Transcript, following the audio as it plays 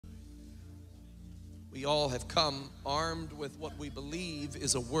We all have come armed with what we believe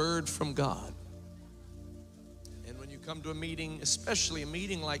is a word from God. And when you come to a meeting, especially a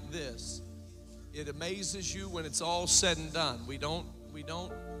meeting like this, it amazes you when it's all said and done. We don't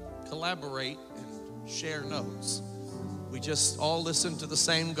collaborate and share notes. We just all listen to the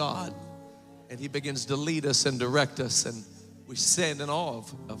same God, and He begins to lead us and direct us, and we stand in awe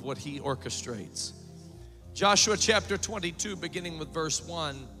of what He orchestrates. Joshua chapter 22, beginning with verse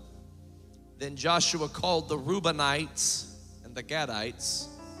 1. Then Joshua called the Reubenites and the Gadites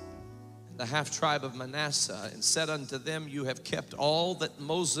and the half-tribe of Manasseh and said unto them, You have kept all that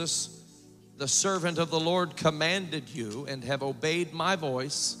Moses, the servant of the Lord, commanded you, and have obeyed my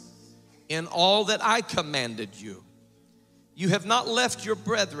voice in all that I commanded you. You have not left your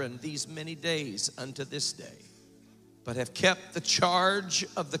brethren these many days unto this day, but have kept the charge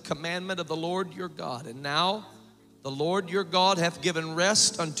of the commandment of the Lord your God. And now the Lord your God hath given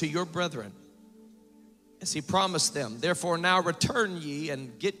rest unto your brethren, as He promised them. Therefore now return ye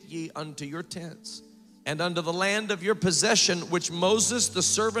and get ye unto your tents and unto the land of your possession, which Moses, the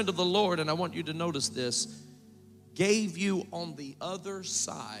servant of the Lord, and I want you to notice this, gave you on the other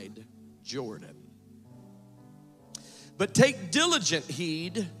side Jordan. But take diligent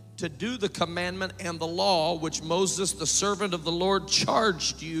heed to do the commandment and the law which Moses, the servant of the Lord,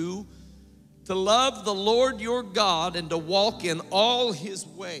 charged you, to love the Lord your God and to walk in all His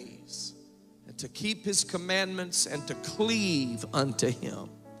ways, and to keep His commandments and to cleave unto Him,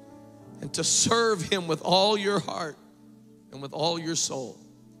 and to serve Him with all your heart and with all your soul.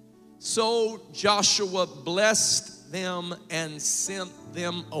 So Joshua blessed them and sent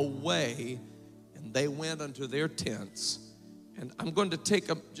them away, and they went unto their tents. And I'm going to take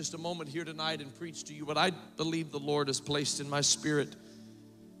just a moment here tonight and preach to you what I believe the Lord has placed in my spirit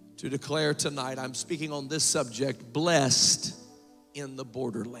to declare tonight. I'm speaking on this subject, blessed in the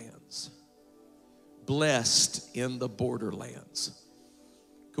borderlands. Blessed in the borderlands.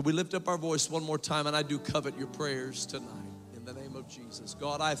 Could we lift up our voice one more time? And I do covet your prayers tonight in the name of Jesus.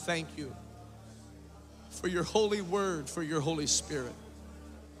 God, I thank you for your holy word, for your Holy Spirit.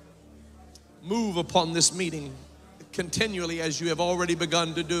 Move upon this meeting continually as you have already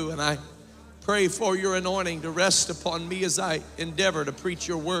begun to do. And I pray for your anointing to rest upon me as I endeavor to preach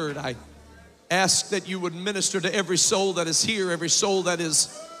your word. I ask that you would minister to every soul that is here, every soul that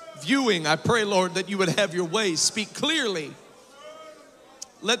is viewing. I pray, Lord, that you would have your way. Speak clearly.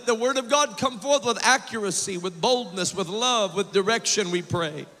 Let the word of God come forth with accuracy, with boldness, with love, with direction, we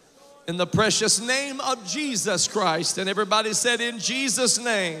pray. In the precious name of Jesus Christ. And everybody said, in Jesus'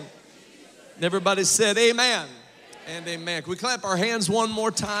 name. And everybody said, amen and amen. Can we clap our hands one more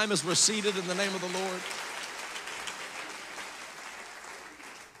time as we're seated in the name of the Lord?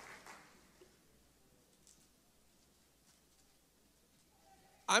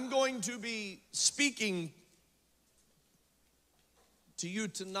 I'm going to be speaking to you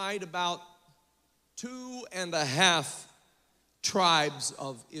tonight about 2.5 tribes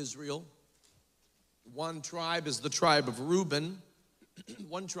of Israel. One tribe is the tribe of Reuben.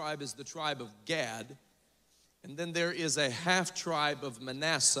 One tribe is the tribe of Gad. And then there is a half tribe of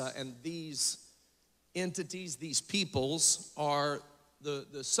Manasseh. And these entities, these peoples, are the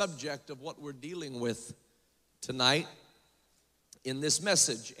subject of what we're dealing with tonight in this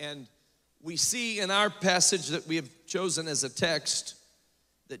message. And we see in our passage that we have chosen as a text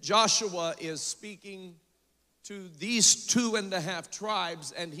that Joshua is speaking to these 2.5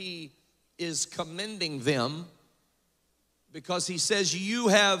 tribes, and he is commending them because he says, you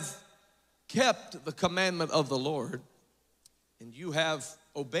have kept the commandment of the Lord, and you have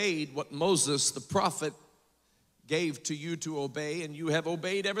obeyed what Moses, the prophet, gave to you to obey, and you have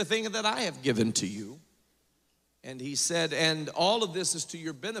obeyed everything that I have given to you. And he said, and all of this is to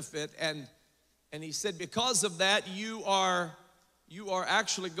your benefit. And he said, because of that, you are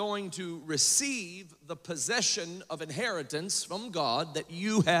actually going to receive the possession of inheritance from God that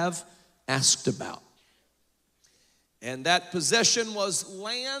you have asked about. And that possession was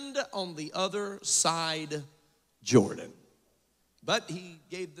land on the other side Jordan. But he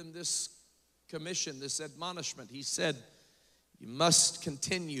gave them this commission, this admonishment. He said, you must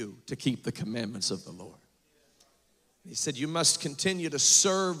continue to keep the commandments of the Lord. He said, you must continue to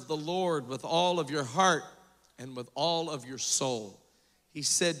serve the Lord with all of your heart and with all of your soul. He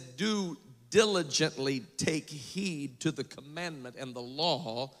said, do diligently take heed to the commandment and the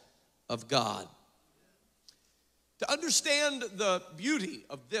law of God. To understand the beauty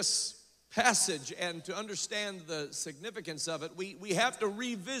of this passage and to understand the significance of it, we have to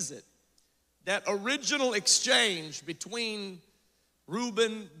revisit that original exchange between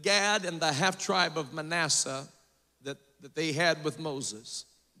Reuben, Gad, and the half-tribe of Manasseh that they had with Moses.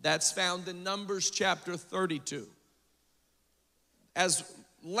 That's found in Numbers chapter 32. As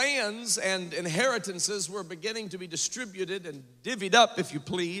lands and inheritances were beginning to be distributed and divvied up, if you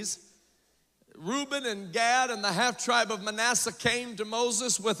please, Reuben and Gad and the half-tribe of Manasseh came to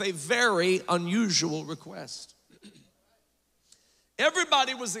Moses with a very unusual request.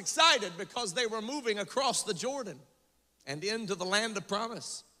 Everybody was excited because they were moving across the Jordan and into the land of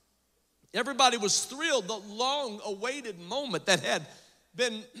promise. Everybody was thrilled. The long-awaited moment that had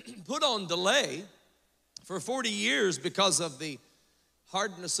been put on delay for 40 years because of the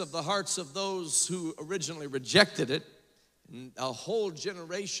hardness of the hearts of those who originally rejected it. And a whole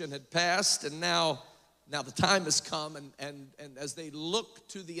generation had passed, and now the time has come, and as they look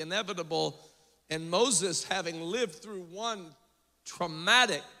to the inevitable, and Moses, having lived through one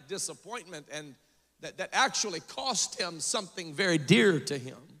traumatic disappointment, and that actually cost him something very dear to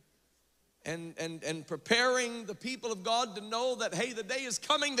him, and preparing the people of God to know that, hey, the day is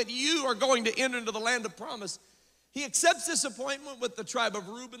coming that you are going to enter into the land of promise. He accepts this appointment with the tribe of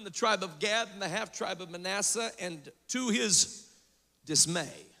Reuben, the tribe of Gad, and the half-tribe of Manasseh, and to his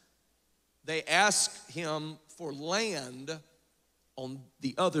dismay, they ask him for land on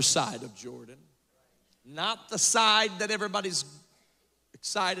the other side of Jordan, not the side that everybody's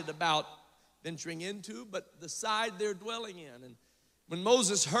excited about venturing into, but the side they're dwelling in. And when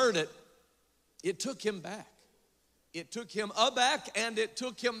Moses heard it, it took him back. It took him aback, and it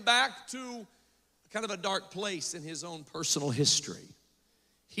took him back to kind of a dark place in his own personal history.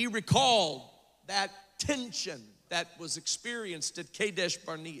 He recalled that tension that was experienced at Kadesh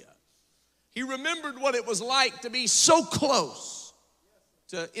Barnea. He remembered what it was like to be so close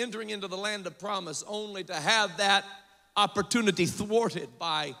to entering into the land of promise, only to have that opportunity thwarted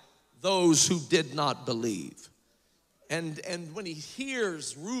by those who did not believe. And when he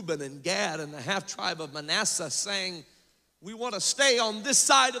hears Reuben and Gad and the half-tribe of Manasseh saying, we want to stay on this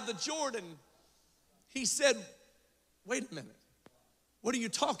side of the Jordan, he said, wait a minute, what are you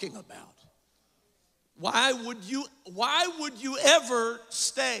talking about? Why would you ever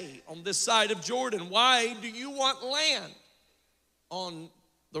stay on this side of Jordan? Why do you want land on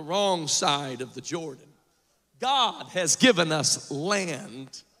the wrong side of the Jordan? God has given us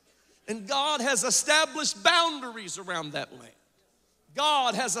land, and God has established boundaries around that land.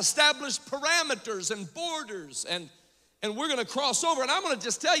 God has established parameters and borders, and we're going to cross over. And I'm going to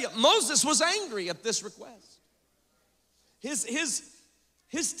just tell you, Moses was angry at this request.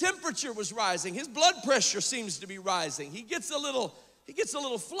 His temperature was rising. His blood pressure seems to be rising. He gets a little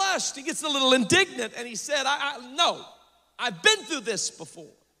flushed. He gets a little indignant, and he said, no, I've been through this before.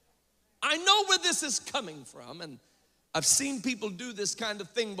 I know where this is coming from, and I've seen people do this kind of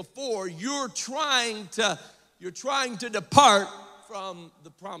thing before. You're trying to depart from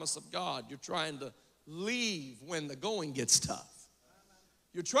the promise of God. You're trying to leave when the going gets tough.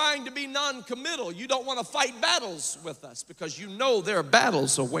 You're trying to be non-committal. You don't want to fight battles with us because you know there are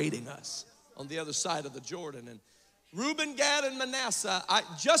battles awaiting us on the other side of the Jordan. And Reuben, Gad, and Manasseh,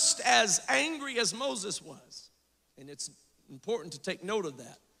 just as angry as Moses was, and it's important to take note of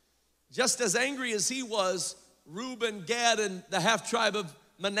that, just as angry as he was, Reuben, Gad, and the half-tribe of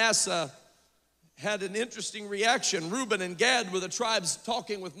Manasseh had an interesting reaction. Reuben and Gad were the tribes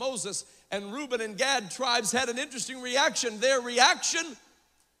talking with Moses, and Reuben and Gad tribes had an interesting reaction. Their reaction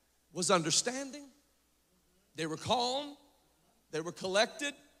was understanding. They were calm. They were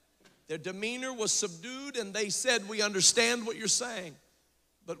collected. Their demeanor was subdued, and they said, we understand what you're saying,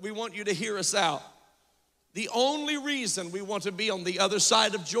 but we want you to hear us out. The only reason we want to be on the other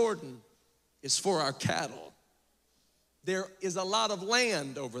side of Jordan is for our cattle. There is a lot of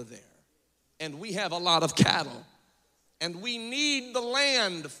land over there, and we have a lot of cattle, and we need the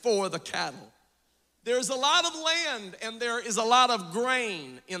land for the cattle. There's a lot of land, and there is a lot of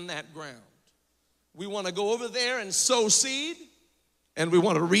grain in that ground. We want to go over there and sow seed, and we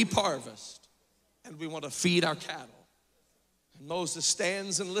want to reap harvest, and we want to feed our cattle. And Moses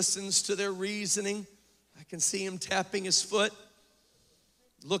stands and listens to their reasoning. I can see him tapping his foot,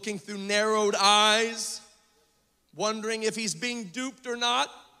 looking through narrowed eyes, wondering if he's being duped or not.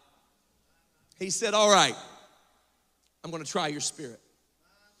 He said, all right, I'm going to try your spirit.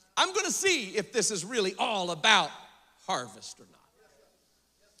 I'm going to see if this is really all about harvest or not.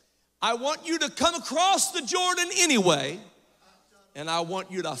 I want you to come across the Jordan anyway, and I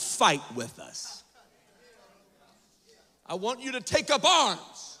want you to fight with us. I want you to take up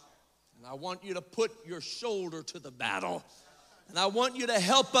arms, and I want you to put your shoulder to the battle, and I want you to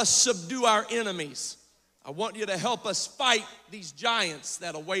help us subdue our enemies. I want you to help us fight these giants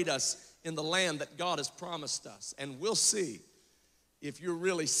that await us in the land that God has promised us, and we'll see if you're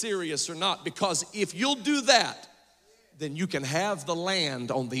really serious or not, because if you'll do that, then you can have the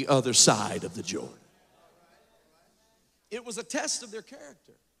land on the other side of the Jordan. It was a test of their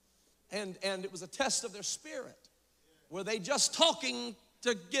character, and it was a test of their spirit. Were they just talking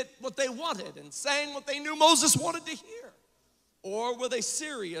to get what they wanted and saying what they knew Moses wanted to hear? Or were they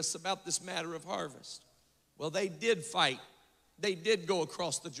serious about this matter of harvest? Well, they did fight. They did go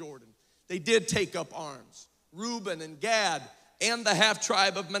across the Jordan. They did take up arms. Reuben and Gad and the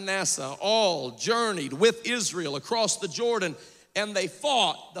half-tribe of Manasseh all journeyed with Israel across the Jordan, and they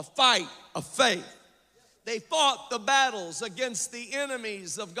fought the fight of faith. They fought the battles against the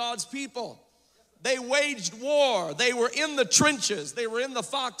enemies of God's people. They waged war. They were in the trenches. They were in the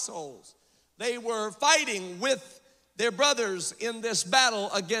foxholes. They were fighting with their brothers in this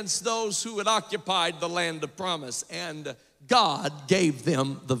battle against those who had occupied the land of promise, and God gave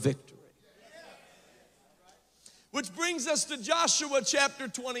them the victory. Which brings us to Joshua chapter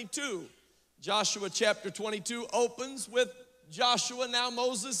 22. Joshua chapter 22 opens with Joshua. Now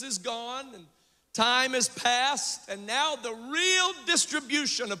Moses is gone and time has passed, and now the real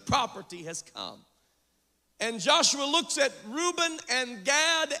distribution of property has come. And Joshua looks at Reuben and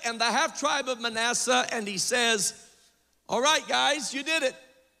Gad and the half-tribe of Manasseh, and he says, all right, guys, you did it.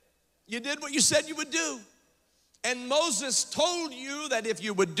 You did what you said you would do. And Moses told you that if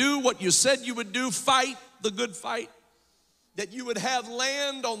you would do what you said you would do, fight the good fight, that you would have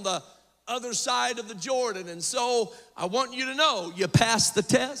land on the other side of the Jordan. And so I want you to know you passed the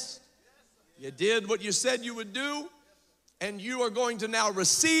test. You did what you said you would do, and you are going to now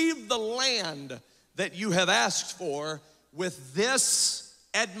receive the land that you have asked for with this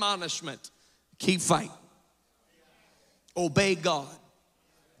admonishment. Keep fighting. Obey God.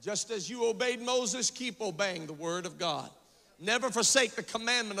 Just as you obeyed Moses, keep obeying the word of God. Never forsake the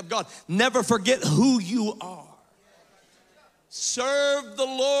commandment of God. Never forget who you are. Serve the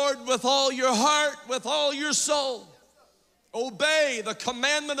Lord with all your heart, with all your soul. Obey the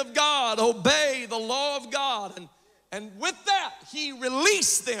commandment of God. Obey the law of God. And with that, he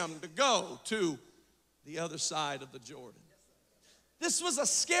released them to go to the other side of the Jordan. This was a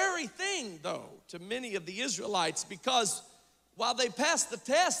scary thing, though, to many of the Israelites, because while they passed the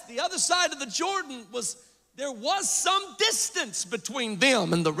test, the other side of the Jordan there was some distance between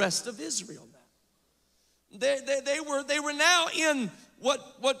them and the rest of Israel now. They were now in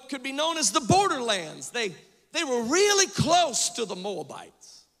what could be known as the Borderlands. They were really close to the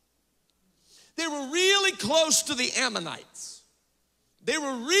Moabites. They were really close to the Ammonites. They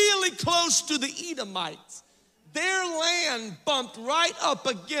were really close to the Edomites. Their land bumped right up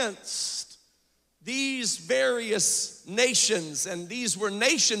against these various nations, and these were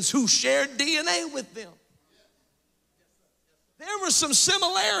nations who shared DNA with them. There were some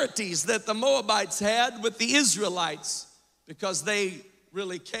similarities that the Moabites had with the Israelites because they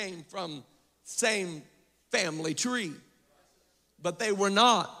really came from the same family tree. But they were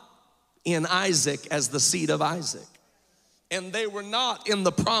not in Isaac as the seed of Isaac. And they were not in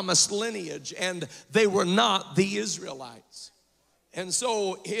the promised lineage, and they were not the Israelites. And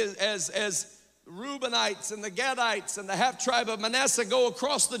so as Reubenites and the Gadites and the half-tribe of Manasseh go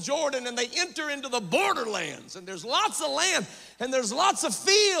across the Jordan, and they enter into the borderlands, and there's lots of land and there's lots of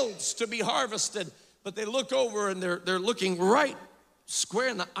fields to be harvested, but they look over and they're looking right square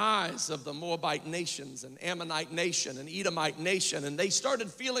in the eyes of the Moabite nations and Ammonite nation and Edomite nation, and they started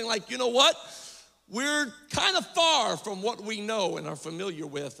feeling like, you know what, we're kind of far from what we know and are familiar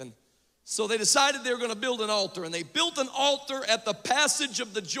with. And so they decided they were going to build an altar, and they built an altar at the passage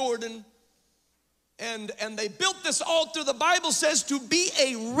of the Jordan. And they built this altar, the Bible says, to be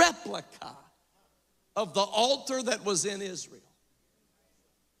a replica of the altar that was in Israel.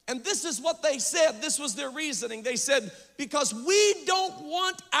 And this is what they said. This was their reasoning. They said, because we don't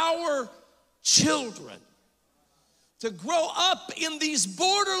want our children to grow up in these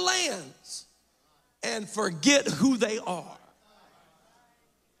borderlands and forget who they are.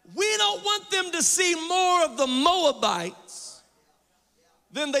 We don't want them to see more of the Moabites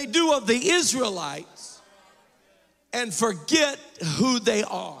than they do of the Israelites and forget who they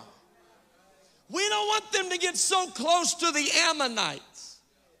are. We don't want them to get so close to the Ammonites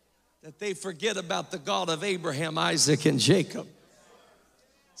that they forget about the God of Abraham, Isaac, and Jacob.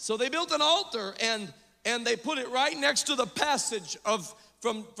 So they built an altar, and they put it right next to the passage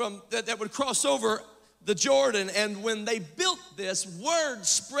from that would cross over the Jordan. And when they built this, word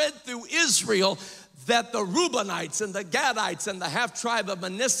spread through Israel that the Reubenites and the Gadites and the half-tribe of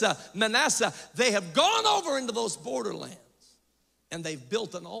Manasseh, they have gone over into those borderlands, and they've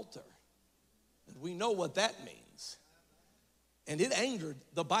built an altar. And we know what that means. And it angered,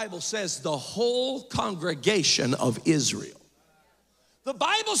 the Bible says, the whole congregation of Israel. The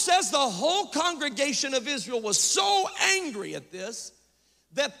Bible says the whole congregation of Israel was so angry at this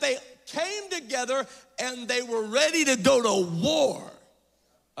that they came together and they were ready to go to war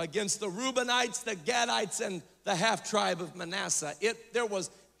against the Reubenites, the Gadites, and the half-tribe of Manasseh. There was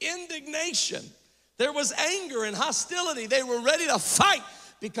indignation. There was anger and hostility. They were ready to fight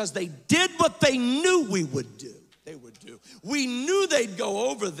because they did what they knew we would do. They would do. We knew they'd go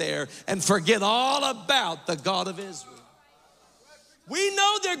over there and forget all about the God of Israel. We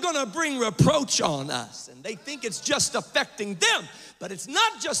know they're gonna bring reproach on us, and they think it's just affecting them, but it's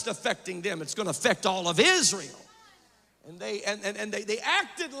not just affecting them, it's gonna affect all of Israel. And they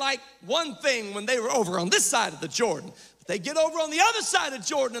acted like one thing when they were over on this side of the Jordan. But they get over on the other side of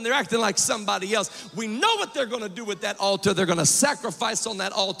Jordan and they're acting like somebody else. We know what they're gonna do with that altar. They're gonna sacrifice on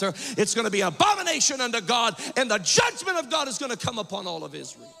that altar. It's gonna be an abomination unto God, and the judgment of God is gonna come upon all of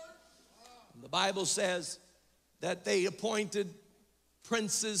Israel. And the Bible says that they appointed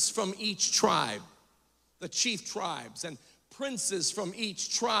princes from each tribe, the chief tribes, and princes from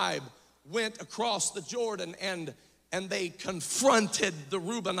each tribe went across the Jordan and they confronted the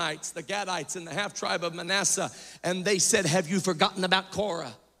Reubenites, the Gadites, and the half-tribe of Manasseh, and they said, have you forgotten about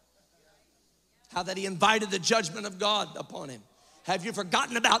Korah? How that he invited the judgment of God upon him. Have you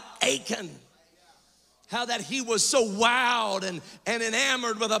forgotten about Achan? How that he was so wowed and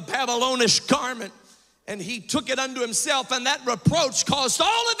enamored with a Babylonish garment, and he took it unto himself, and that reproach caused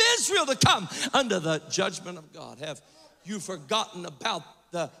all of Israel to come under the judgment of God. Have you forgotten about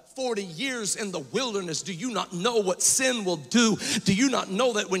the 40 years in the wilderness? Do you not know what sin will do? Do you not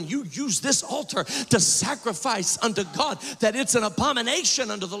know that when you use this altar to sacrifice unto God, that it's an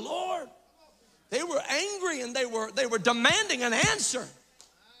abomination unto the Lord? They were angry and they were demanding an answer.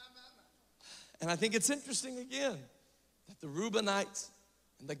 And I think it's interesting again that the Reubenites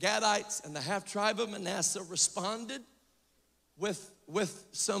and the Gadites and the half-tribe of Manasseh responded with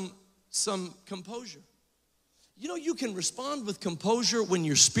some composure. You know, you can respond with composure when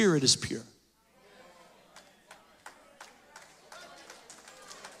your spirit is pure.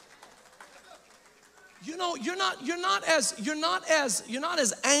 You know, you're not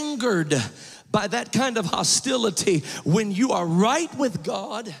as angered by that kind of hostility when you are right with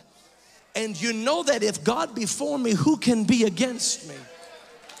God and you know that if God be for me, who can be against me?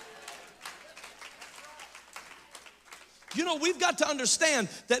 You know, we've got to understand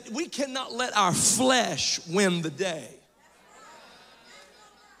that we cannot let our flesh win the day.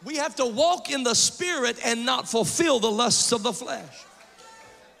 We have to walk in the Spirit and not fulfill the lusts of the flesh.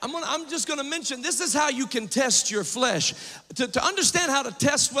 I'm just gonna mention, this is how you can test your flesh. To understand how to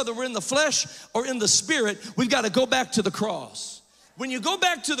test whether we're in the flesh or in the Spirit, we've got to go back to the cross. When you go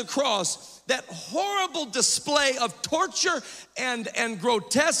back to the cross, that horrible display of torture and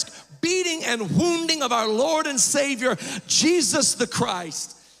grotesque beating and wounding of our Lord and Savior, Jesus the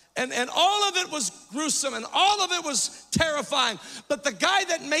Christ. And all of it was gruesome and all of it was terrifying. But the guy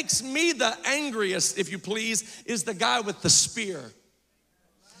that makes me the angriest, if you please, is the guy with the spear.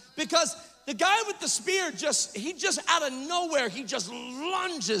 Because the guy with the spear he just out of nowhere, he just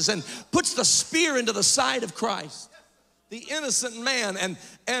lunges and puts the spear into the side of Christ, the innocent man. And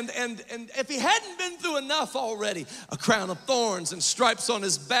if he hadn't been through enough already, a crown of thorns and stripes on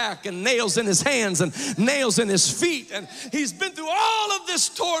his back and nails in his hands and nails in his feet, and he's been through all of this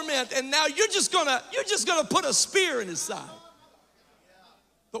torment, and now you're just gonna put a spear in his side.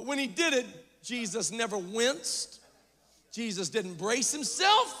 But when he did it, Jesus never winced. Jesus didn't brace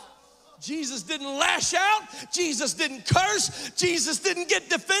himself. Jesus didn't lash out. Jesus didn't curse. Jesus didn't get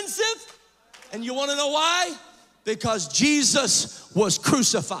defensive. And you want to know why? Because Jesus was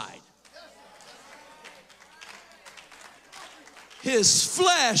crucified. His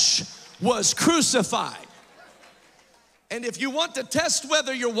flesh was crucified. And if you want to test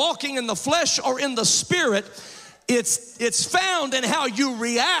whether you're walking in the flesh or in the Spirit, it's found in how you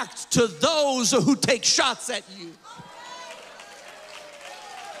react to those who take shots at you.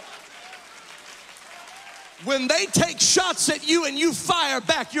 When they take shots at you and you fire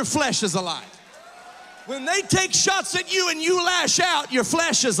back, your flesh is alive. When they take shots at you and you lash out, your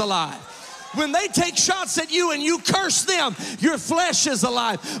flesh is alive. When they take shots at you and you curse them, your flesh is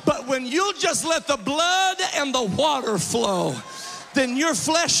alive. But when you'll just let the blood and the water flow, then your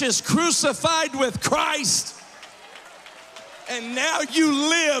flesh is crucified with Christ. And now you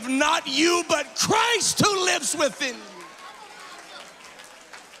live, not you, but Christ who lives within you.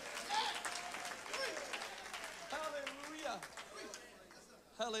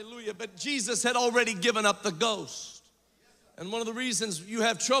 Hallelujah. But Jesus had already given up the ghost. And one of the reasons you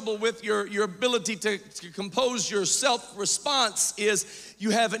have trouble with your ability to compose your self-response is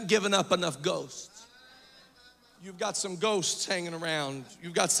you haven't given up enough ghosts. You've got some ghosts hanging around.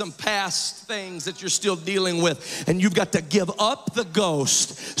 You've got some past things that you're still dealing with. And you've got to give up the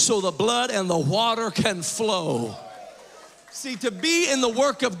ghost so the blood and the water can flow. See, to be in the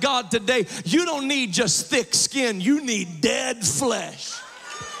work of God today, you don't need just thick skin. You need dead flesh.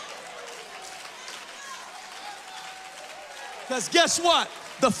 Because guess what?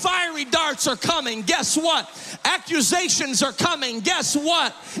 The fiery darts are coming. Guess what? Accusations are coming. Guess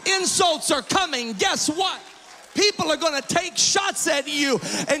what? Insults are coming. Guess what? People are going to take shots at you,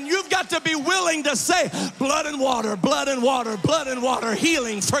 and you've got to be willing to say, blood and water, blood and water, blood and water,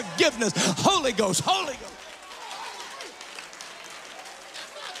 healing, forgiveness, Holy Ghost, Holy Ghost.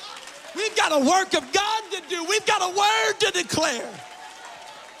 We've got a work of God to do. We've got a word to declare.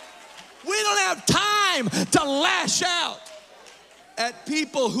 We don't have time to lash out at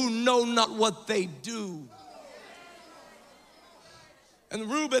people who know not what they do. And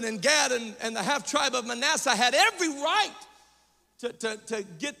Reuben and Gad and the half tribe of Manasseh had every right to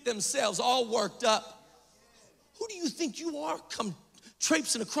get themselves all worked up. Who do you think you are, come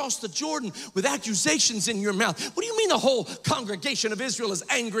traipsing across the Jordan with accusations in your mouth? What do you mean the whole congregation of Israel is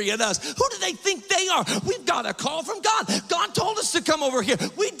angry at us? Who do they think they are? We've got a call from God. God told us to come over here.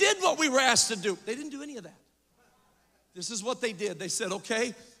 We did what we were asked to do. They didn't do any of that. This is what they did. They said,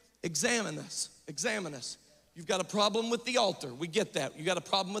 okay, examine us, examine us. You've got a problem with the altar. We get that. You got a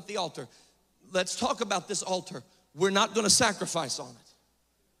problem with the altar. Let's talk about this altar. We're not going to sacrifice on it.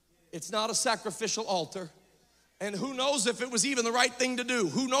 It's not a sacrificial altar. And who knows if it was even the right thing to do?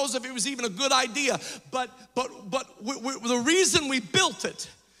 Who knows if it was even a good idea? But the reason we built it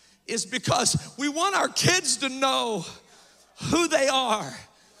is because we want our kids to know who they are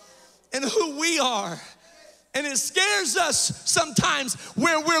and who we are. And it scares us sometimes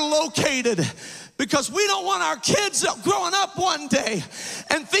where we're located, because we don't want our kids growing up one day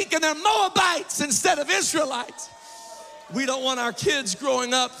and thinking they're Moabites instead of Israelites. We don't want our kids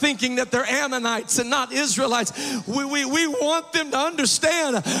growing up thinking that they're Ammonites and not Israelites. We want them to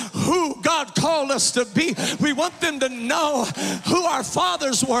understand who God called us to be. We want them to know who our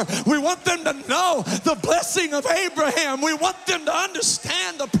fathers were. We want them to know the blessing of Abraham. We want them to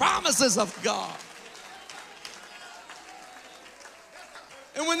understand the promises of God.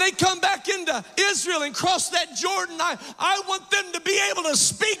 And when they come back into Israel and cross that Jordan, I want them to be able to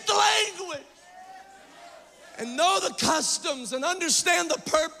speak the language and know the customs and understand the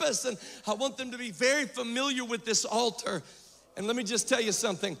purpose. And I want them to be very familiar with this altar. And let me just tell you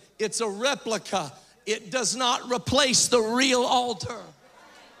something. It's a replica. It does not replace the real altar.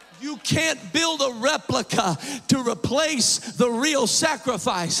 You can't build a replica to replace the real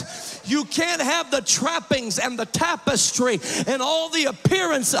sacrifice. You can't have the trappings and the tapestry and all the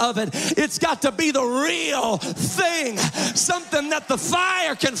appearance of it. It's got to be the real thing. Something that the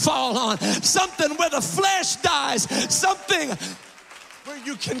fire can fall on. Something where the flesh dies. Something where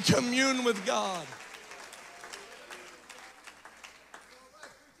you can commune with God.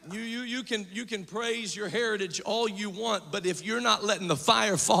 You can praise your heritage all you want, but if you're not letting the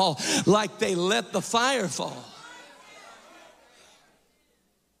fire fall like they let the fire fall.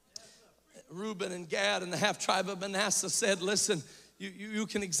 Reuben and Gad and the half tribe of Manasseh said, listen, you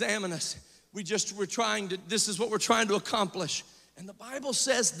can examine us. This is what we're trying to accomplish. And the Bible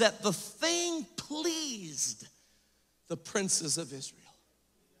says that the thing pleased the princes of Israel.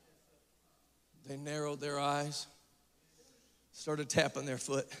 They narrowed their eyes, started tapping their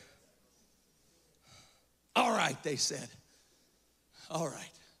foot. All right, they said. All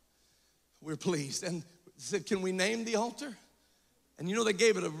right, we're pleased. And said, can we name the altar? And you know, they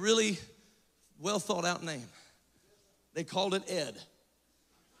gave it a really well thought out name. They called it Ed.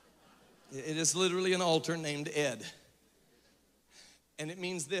 It is literally an altar named Ed. And it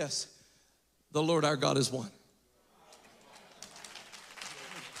means this: the Lord our God is one.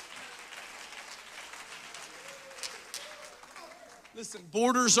 Listen,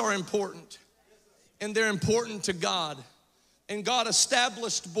 borders are important, and they're important to God. And God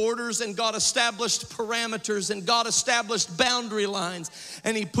established borders, and God established parameters, and God established boundary lines.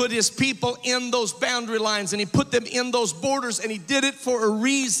 And He put His people in those boundary lines, and He put them in those borders, and He did it for a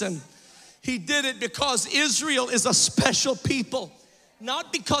reason. He did it because Israel is a special people.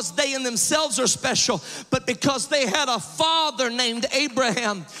 Not because they in themselves are special, but because they had a father named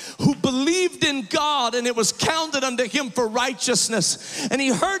Abraham who believed in God, and it was counted unto him for righteousness. And he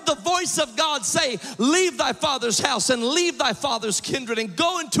heard the voice of God say, leave thy father's house and leave thy father's kindred and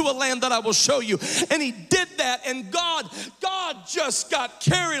go into a land that I will show you. And he did that, and God just got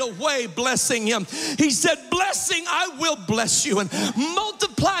carried away blessing him. He said, blessing, I will bless you, and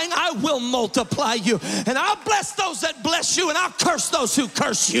multiply multiplying, I will multiply you. And I'll bless those that bless you, and I'll curse those who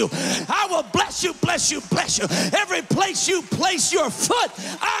curse you. I will bless you, bless you, bless you. Every place you place your foot,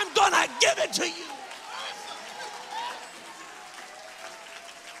 I'm going to give it to you.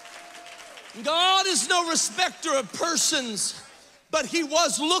 God is no respecter of persons, but he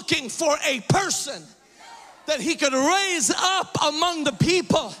was looking for a person that he could raise up among the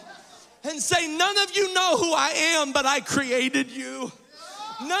people and say, none of you know who I am, but I created you.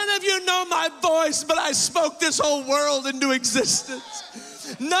 None of you know my voice, but I spoke this whole world into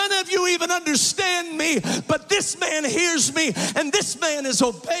existence. None of you even understand me, but this man hears me, and this man is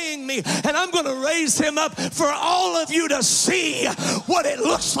obeying me, and I'm going to raise him up for all of you to see what it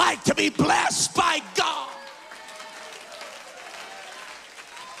looks like to be blessed by God.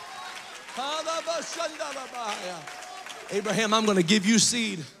 Abraham, I'm going to give you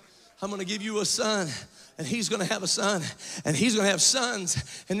seed. I'm going to give you a son, and he's going to have a son, and he's going to have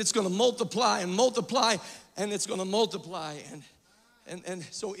sons, and it's going to multiply and multiply, and it's going to multiply. And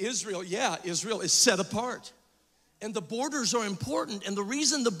so Israel, Israel is set apart. And the borders are important. And the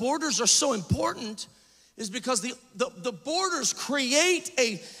reason the borders are so important is because the borders create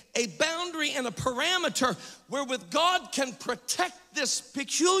a boundary and a parameter wherewith God can protect this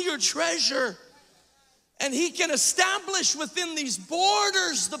peculiar treasure. And he can establish within these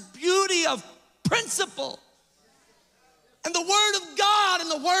borders the beauty of principle and the word of God and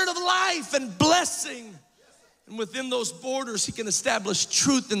the word of life and blessing. And within those borders, he can establish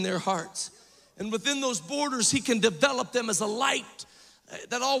truth in their hearts. And within those borders, he can develop them as a light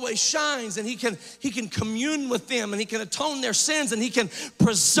that always shines, and he can commune with them, and he can atone their sins, and he can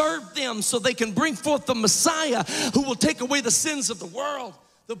preserve them so they can bring forth the Messiah who will take away the sins of the world.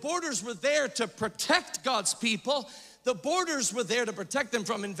 The borders were there to protect God's people. The borders were there to protect them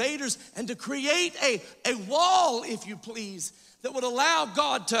from invaders and to create a wall, if you please, that would allow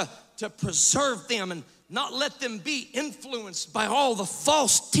God to preserve them and not let them be influenced by all the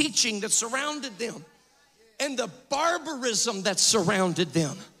false teaching that surrounded them and the barbarism that surrounded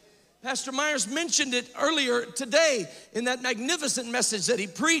them. Pastor Myers mentioned it earlier today in that magnificent message that he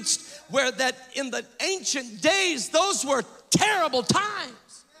preached, where that in the ancient days, those were terrible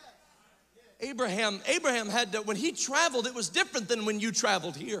times. Abraham had to, when he traveled, it was different than when you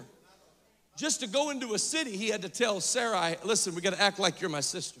traveled here. Just to go into a city, he had to tell Sarai, listen, we got to act like you're my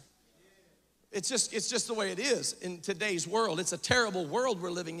sister. It's just the way it is in today's world. It's a terrible world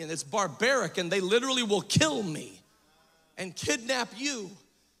we're living in. It's barbaric, and they literally will kill me and kidnap you.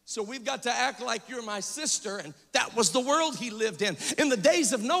 So we've got to act like you're my sister, and that was the world he lived in. In the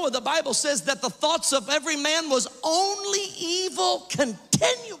days of Noah, the Bible says that the thoughts of every man was only evil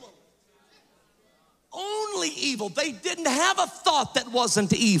continually. Only evil. They didn't have a thought that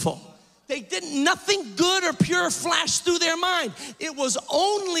wasn't evil. Nothing good or pure flashed through their mind. It was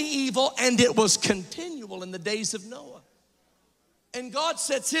only evil, and it was continual in the days of Noah. And God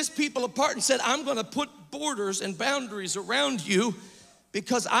sets his people apart and said, I'm going to put borders and boundaries around you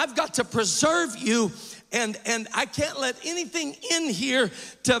because I've got to preserve you, and I can't let anything in here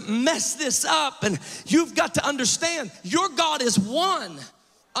to mess this up. And you've got to understand, your God is one.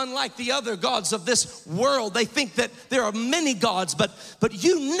 Unlike the other gods of this world, they think that there are many gods, but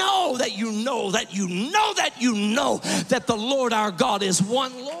you know that you know that you know that you know that the Lord our God is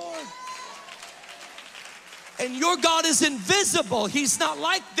one Lord. And your God is invisible. He's not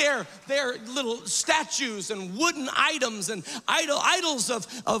like their little statues and wooden items and idols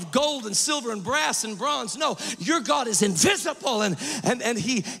of gold and silver and brass and bronze. No, your God is invisible, and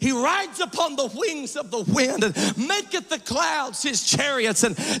he rides upon the wings of the wind and maketh the clouds his chariots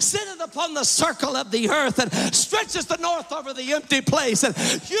and sitteth upon the circle of the earth and stretches the north over the empty place. And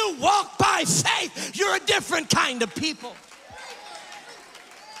you walk by faith. You're a different kind of people.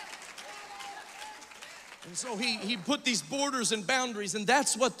 And so he put these borders and boundaries, and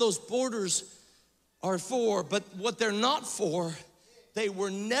that's what those borders are for. But what they're not for, they were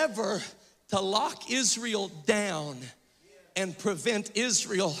never to lock Israel down and prevent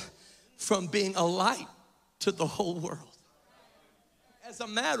Israel from being a light to the whole world. As a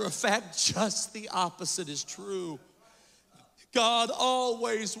matter of fact, just the opposite is true. God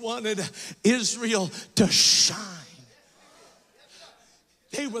always wanted Israel to shine.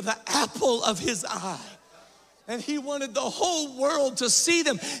 They were the apple of his eye. And he wanted the whole world to see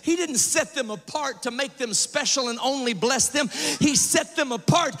them. He didn't set them apart to make them special and only bless them. He set them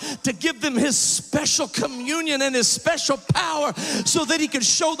apart to give them his special communion and his special power so that he could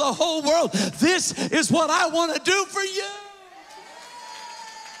show the whole world, this is what I want to do for you.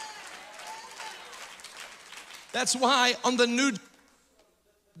 That's why on the New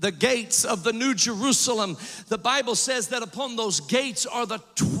the gates of the New Jerusalem. The Bible says that upon those gates are the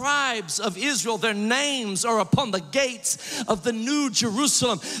tribes of Israel. Their names are upon the gates of the New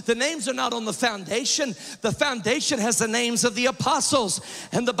Jerusalem. The names are not on the foundation. The foundation has the names of the apostles.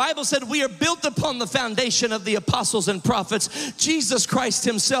 And the Bible said we are built upon the foundation of the apostles and prophets, Jesus Christ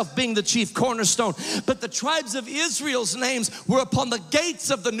himself being the chief cornerstone. But the tribes of Israel's names were upon the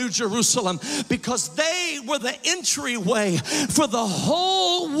gates of the New Jerusalem because they were the entryway for the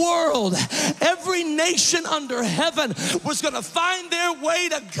whole world. Every nation under heaven was going to find their way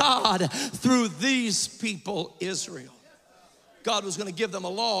to God through these people, Israel. God was going to give them a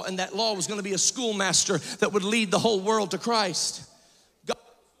law, and that law was going to be a schoolmaster that would lead the whole world to Christ. God,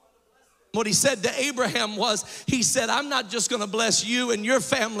 what he said to Abraham was, he said, I'm not just going to bless you and your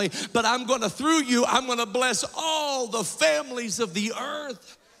family, but I'm going to, through you, I'm going to bless all the families of the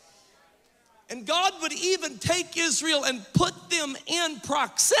earth. And God would even take Israel and put them in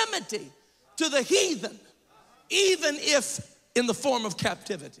proximity to the heathen, even if in the form of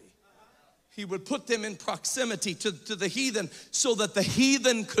captivity. He would put them in proximity to the heathen so that the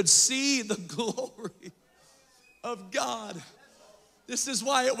heathen could see the glory of God. This is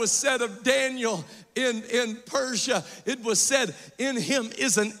why it was said of Daniel in Persia, it was said, in him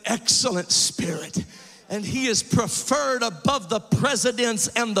is an excellent spirit, and he is preferred above the presidents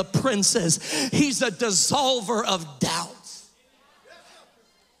and the princes. He's a dissolver of doubts.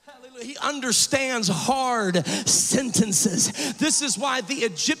 Hallelujah. He understands hard sentences. This is why the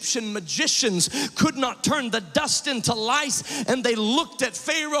Egyptian magicians could not turn the dust into lice, and they looked at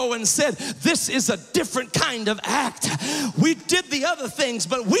Pharaoh and said, this is a different kind of act. We did the other things,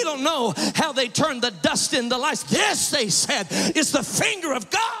 but we don't know how they turned the dust into lice. This, they said, is the finger of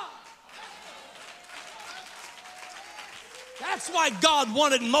God. That's why God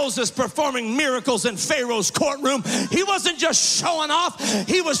wanted Moses performing miracles in Pharaoh's courtroom. He wasn't just showing off.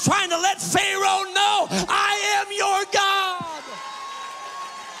 He was trying to let Pharaoh know, I am your God.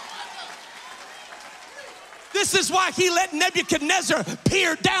 This is why he let Nebuchadnezzar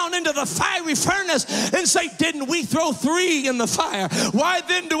peer down into the fiery furnace and say, didn't we throw 3 in the fire? Why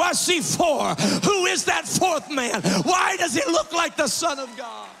then do I see 4? Who is that 4th man? Why does he look like the Son of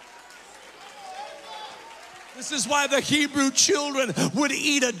God? This is why the Hebrew children would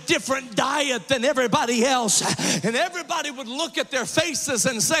eat a different diet than everybody else. And everybody would look at their faces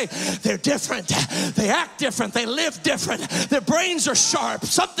and say, they're different. They act different. They live different. Their brains are sharp.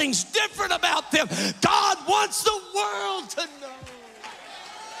 Something's different about them. God wants the world to know.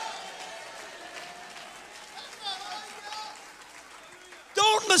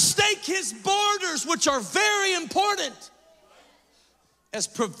 Don't mistake his borders, which are very important, as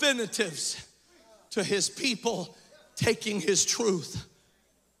preventatives to his people taking his truth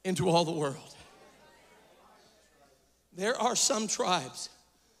into all the world. There are some tribes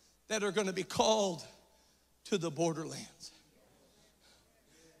that are going to be called to the borderlands.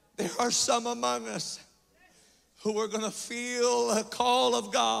 There are some among us who are going to feel a call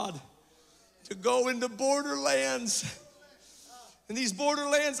of God to go into borderlands. And these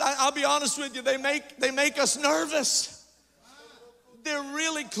borderlands, I'll be honest with you, they make us nervous. They're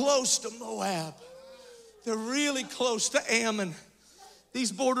really close to Moab. They're really close to Ammon.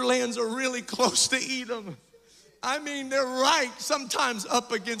 These borderlands are really close to Edom. I mean, they're right sometimes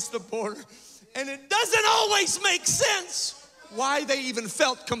up against the border. And it doesn't always make sense why they even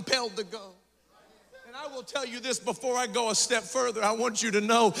felt compelled to go. And I will tell you this before I go a step further. I want you to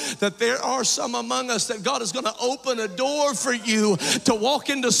know that there are some among us that God is going to open a door for you to walk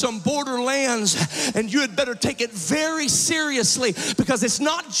into some borderlands, and you had better take it very seriously, because it's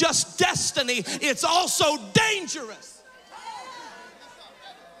not just destiny, it's also dangerous.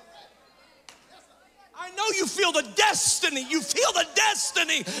 I know you feel the destiny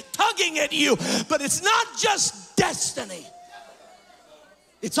tugging at you, but it's not just destiny.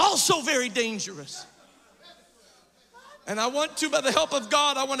 It's also very dangerous. And I want to, by the help of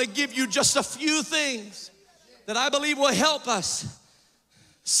God, I want to give you just a few things that I believe will help us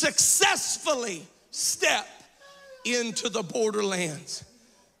successfully step into the borderlands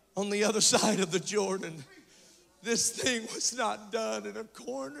on the other side of the Jordan. This thing was not done in a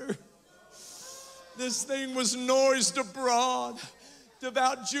corner. This thing was noised abroad.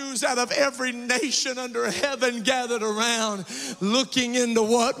 Devout Jews out of every nation under heaven gathered around, looking into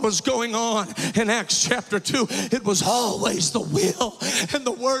what was going on. In Acts chapter 2, it was always the will and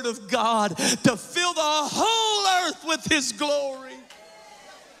the word of God to fill the whole earth with his glory.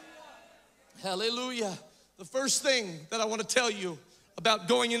 Hallelujah. The first thing that I want to tell you about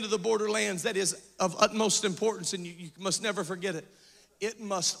going into the borderlands that is of utmost importance, and you must never forget it, it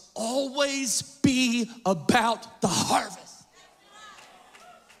must always be about the harvest.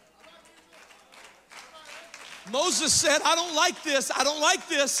 Moses said, I don't like this. I don't like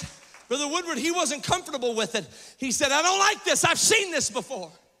this. Brother Woodward, he wasn't comfortable with it. He said, I don't like this. I've seen this before.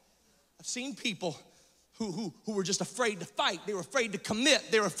 I've seen people who were just afraid to fight. They were afraid to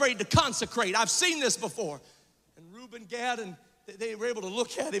commit. They were afraid to consecrate. I've seen this before. And Reuben, Gad, and they were able to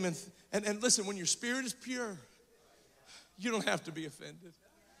look at him and listen, when your spirit is pure, you don't have to be offended.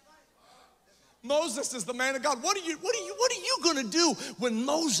 Moses is the man of God. What are you going to do when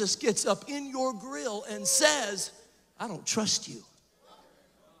Moses gets up in your grill and says, I don't trust you?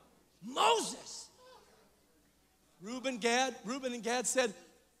 Moses. Reuben and Gad said,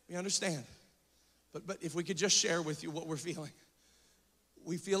 we understand. But if we could just share with you what we're feeling.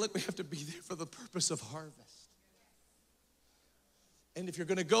 We feel like we have to be there for the purpose of harvest. And if you're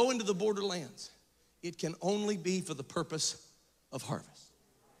going to go into the borderlands, it can only be for the purpose of harvest.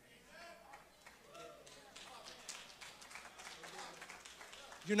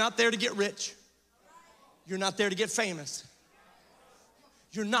 You're not there to get rich. You're not there to get famous.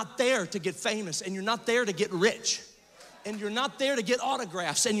 You're not there to get famous, and you're not there to get rich. And you're not there to get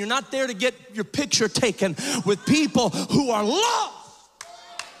autographs, and you're not there to get your picture taken with people who are lost.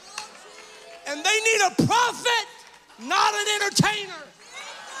 And they need a prophet, not an entertainer.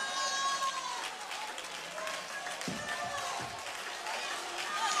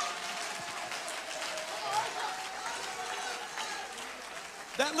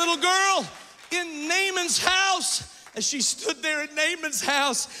 That little girl in Naaman's house, as she stood there in Naaman's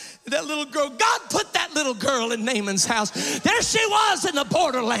house, that little girl, God put that little girl in Naaman's house. There she was in the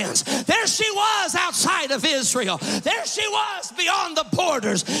borderlands. There she was outside of Israel. There she was beyond the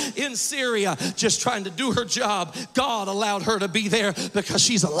borders in Syria, just trying to do her job. God allowed her to be there because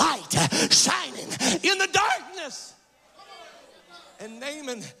she's a light shining in the darkness. And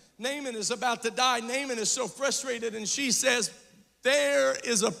Naaman is about to die. Naaman is so frustrated, and she says, there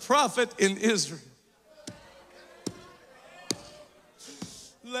is a prophet in Israel.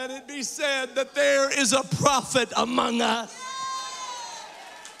 Let it be said that there is a prophet among us.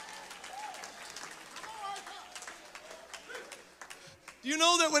 Do you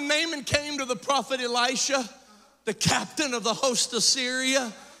know that when Naaman came to the prophet Elisha, the captain of the host of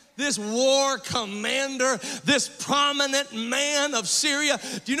Syria, this war commander, this prominent man of Syria,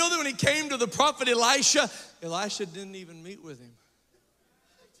 do you know that when he came to the prophet Elisha, Elisha didn't even meet with him.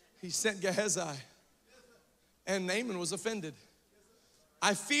 He sent Gehazi, and Naaman was offended.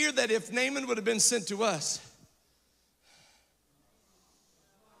 I fear that if Naaman would have been sent to us,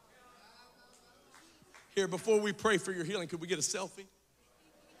 here, before we pray for your healing, could we get a selfie?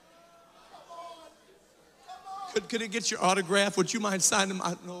 Could it get your autograph? Would you mind signing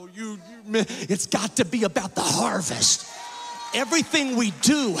them? No, it's got to be about the harvest. Everything we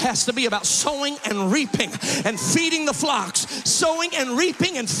do has to be about sowing and reaping and feeding the flocks. Sowing and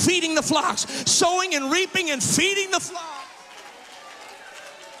reaping and feeding the flocks. Sowing and reaping and feeding the flocks.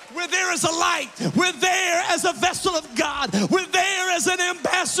 We're there as a light. We're there as a vessel of God. We're there as an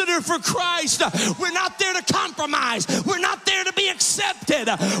ambassador for Christ. We're not there to compromise. We're not there to be accepted.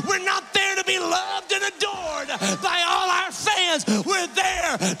 We're not there to be loved and adored by all our fans. We're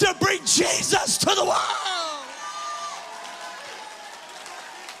there to bring Jesus to the world.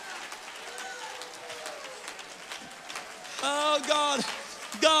 Oh,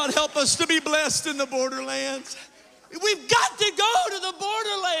 God, help us to be blessed in the borderlands. We've got to go to the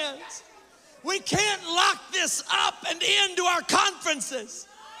borderlands. We can't lock this up and into our conferences.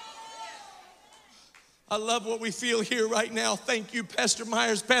 I love what we feel here right now. Thank you, Pastor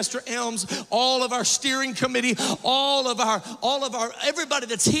Myers, Pastor Elms, all of our steering committee, all of our everybody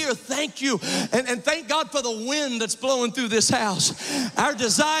that's here. Thank you. And thank God for the wind that's blowing through this house. Our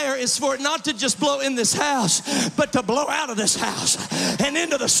desire is for it not to just blow in this house, but to blow out of this house and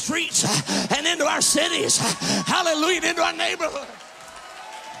into the streets and into our cities. Hallelujah, and into our neighborhood.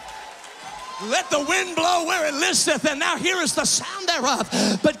 Let the wind blow where it listeth, and now here is the sound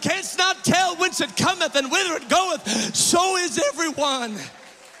thereof. But canst not tell whence it cometh and whither it goeth. So is everyone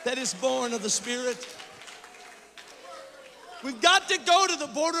that is born of the Spirit. We've got to go to the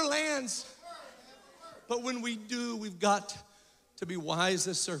borderlands. But when we do, we've got to be wise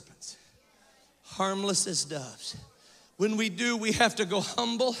as serpents, harmless as doves. When we do, we have to go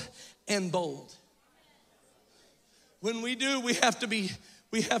humble and bold. When we do, we have to be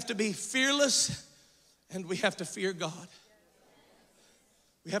fearless, and we have to fear God.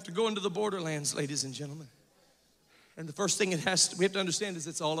 We have to go into the borderlands, ladies and gentlemen. And the first thing we have to understand is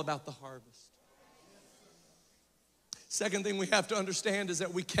it's all about the harvest. Second thing we have to understand is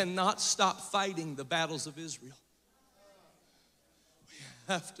that we cannot stop fighting the battles of Israel.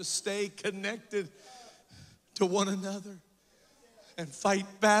 We have to stay connected to one another and fight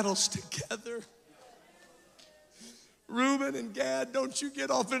battles together. Reuben and Gad, don't you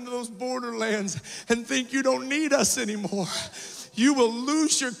get off into those borderlands and think you don't need us anymore. You will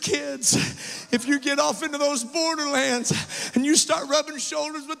lose your kids if you get off into those borderlands and you start rubbing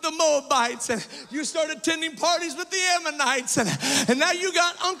shoulders with the Moabites and you start attending parties with the Ammonites and now you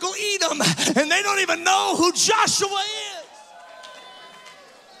got Uncle Edom and they don't even know who Joshua is.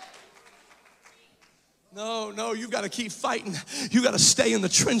 No, you've got to keep fighting. You got to stay in the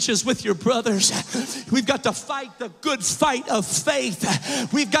trenches with your brothers. We've got to fight the good fight of faith.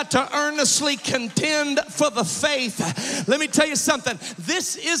 We've got to earnestly contend for the faith. Let me tell you something.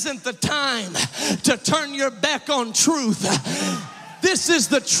 This isn't the time to turn your back on truth. This is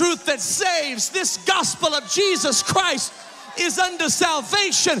the truth that saves. This gospel of Jesus Christ is unto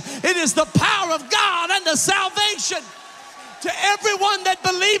salvation. It is the power of God unto salvation. To everyone that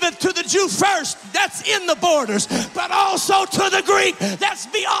believeth, to the Jew first, that's in the borders, but also to the Greek, that's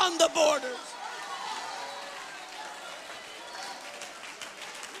beyond the borders.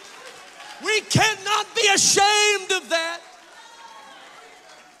 We cannot be ashamed of that.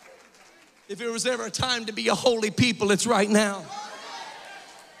 If there was ever a time to be a holy people, it's right now.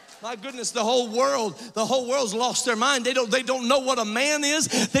 My goodness, the whole world's lost their mind. They don't know what a man is.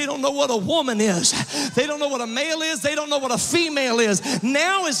 They don't know what a woman is. They don't know what a male is. They don't know what a female is.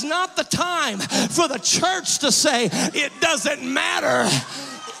 Now is not the time for the church to say, it doesn't matter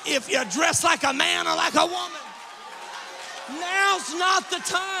if you dress like a man or like a woman. Now's not the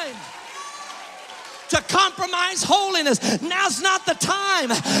time to compromise holiness. Now's not the time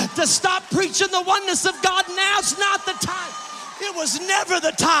to stop preaching the oneness of God. Now's not the time. It was never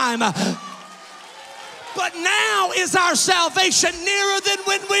the time. But now is our salvation nearer than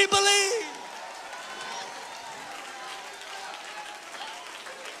when we believe.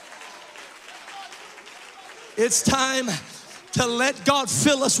 It's time to let God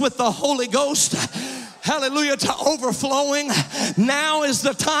fill us with the Holy Ghost. Hallelujah, to overflowing. Now is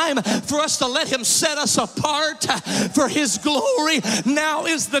the time for us to let him set us apart for his glory. Now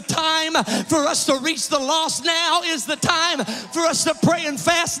is the time for us to reach the lost. Now is the time for us to pray and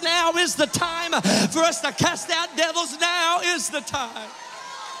fast. Now is the time for us to cast out devils. Now is the time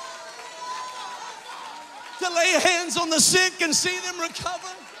to lay hands on the sick and see them recover.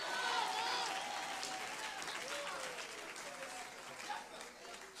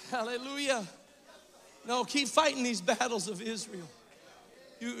 Hallelujah. No, keep fighting these battles of Israel.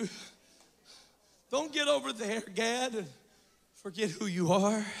 You don't get over there, Gad, and forget who you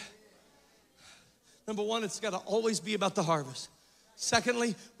are. Number one, it's got to always be about the harvest.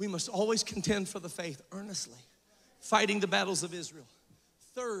 Secondly, we must always contend for the faith earnestly, fighting the battles of Israel.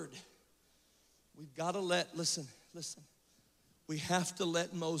 Third, we've got to listen, we have to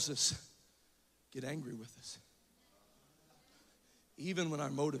let Moses get angry with us, even when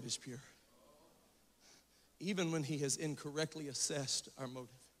our motive is pure. Even when he has incorrectly assessed our motive.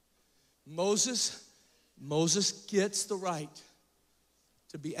 Moses gets the right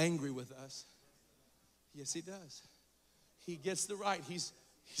to be angry with us. Yes, he does. He gets the right. He's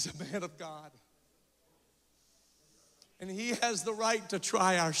a man of God. And he has the right to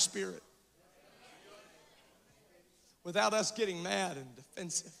try our spirit without us getting mad and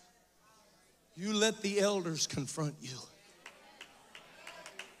defensive. You let the elders confront you.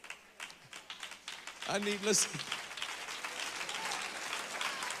 Listen.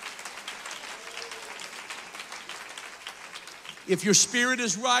 If your spirit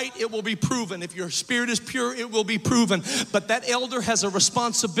is right, it will be proven. If your spirit is pure, it will be proven. But that elder has a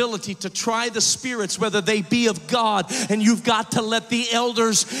responsibility to try the spirits, whether they be of God. And you've got to let the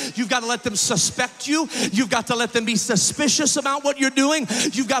elders, you've got to let them suspect you. You've got to let them be suspicious about what you're doing.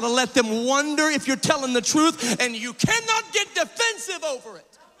 You've got to let them wonder if you're telling the truth. And you cannot get defensive over it.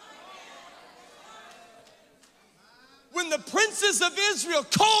 When the princes of Israel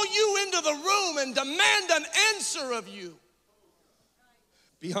call you into the room and demand an answer of you,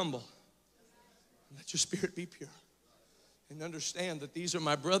 be humble. Let your spirit be pure. And understand that these are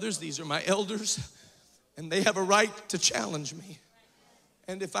my brothers, these are my elders, and they have a right to challenge me.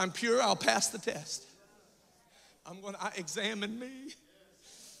 And if I'm pure, I'll pass the test. Examine me.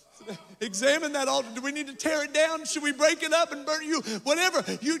 Examine that altar. Do we need to tear it down? Should we break it up and burn you? Whatever.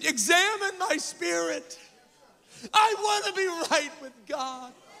 You examine my spirit. I want to be right with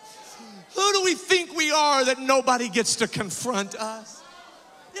God. Who do we think we are that nobody gets to confront us?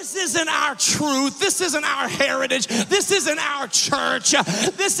 This isn't our truth. This isn't our heritage. This isn't our church.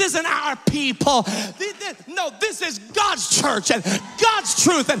 This isn't our people. No, this is God's church and God's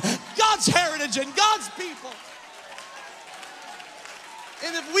truth and God's heritage and God's people.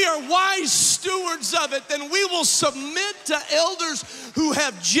 And if we are wise stewards of it, then we will submit to elders who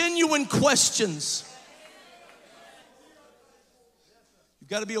have genuine questions.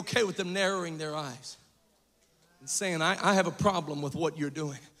 got to be okay with them narrowing their eyes and saying, I have a problem with what you're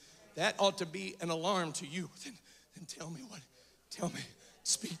doing. That ought to be an alarm to you. Then tell me,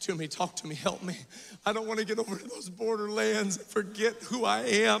 speak to me, talk to me, help me. I don't want to get over to those borderlands and forget who I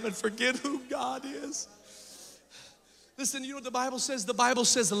am and forget who God is. Listen, you know what the Bible says? The Bible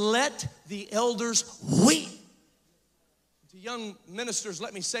says, let the elders weep. To young ministers,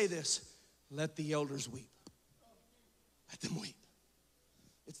 let me say this. Let the elders weep. Let them weep.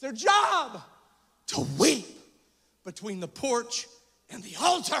 It's their job to weep between the porch and the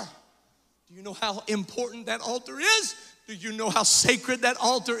altar. Do you know how important that altar is? Do you know how sacred that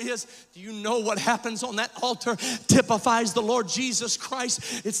altar is? Do you know what happens on that altar typifies the Lord Jesus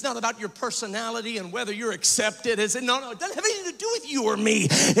Christ? It's not about your personality and whether you're accepted. No, it doesn't have anything to do with you or me.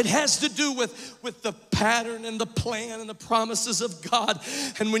 It has to do with the pattern and the plan and the promises of God.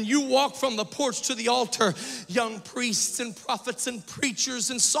 And when you walk from the porch to the altar, young priests and prophets and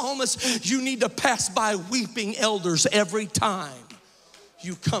preachers and psalmists, you need to pass by weeping elders every time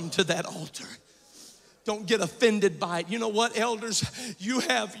you come to that altar. Don't get offended by it. You know what, elders? You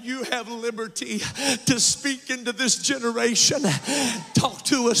have liberty to speak into this generation. Talk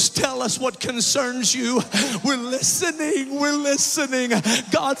to us. Tell us what concerns you. We're listening. We're listening.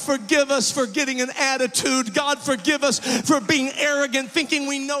 God, forgive us for getting an attitude. God, forgive us for being arrogant, thinking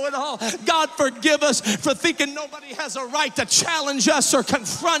we know it all. God, forgive us for thinking nobody has a right to challenge us or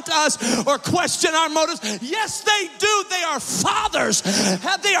confront us or question our motives. Yes, they do. They are fathers.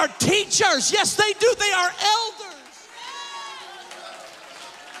 They are teachers. Yes, they do. They are elders.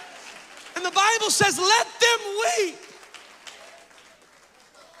 And the Bible says, let them weep.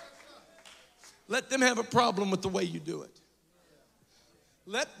 Let them have a problem with the way you do it.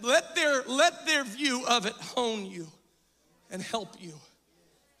 Let their view of it hone you and help you.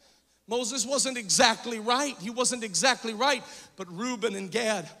 Moses wasn't exactly right. He wasn't exactly right, but Reuben and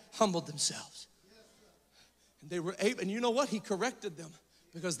Gad humbled themselves. And they were able, and you know what? He corrected them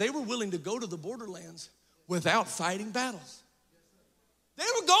because they were willing to go to the borderlands without fighting battles. They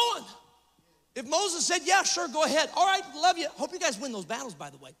were going. If Moses said, yeah, sure, go ahead. All right, love you. Hope you guys win those battles, by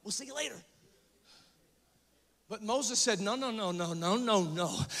the way. We'll see you later. But Moses said, no.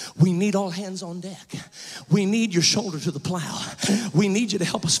 We need all hands on deck. We need your shoulder to the plow. We need you to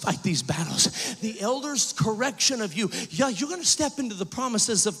help us fight these battles. The elders' correction of you, yeah, you're going to step into the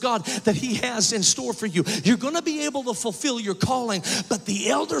promises of God that he has in store for you. You're going to be able to fulfill your calling, but the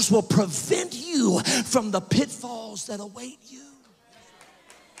elders will prevent you from the pitfalls that await you.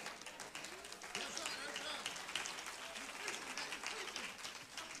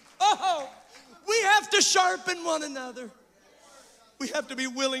 Oh, we have to sharpen one another. We have to be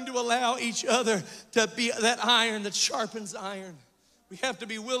willing to allow each other to be that iron that sharpens iron. We have to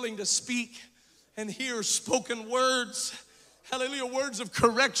be willing to speak and hear spoken words. Hallelujah, words of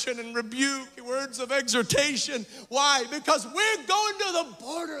correction and rebuke, words of exhortation. Why? Because we're going to the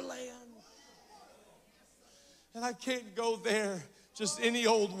borderland. And I can't go there just any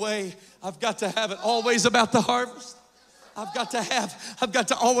old way. I've got to have it always about the harvest. I've got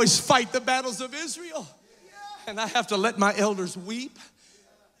to always fight the battles of Israel. And I have to let my elders weep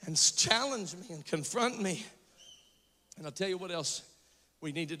and challenge me and confront me. And I'll tell you what else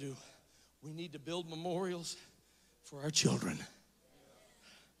we need to do. We need to build memorials for our children.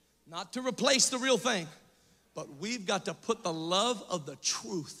 Not to replace the real thing, but we've got to put the love of the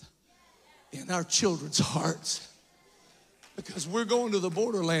truth in our children's hearts. Because we're going to the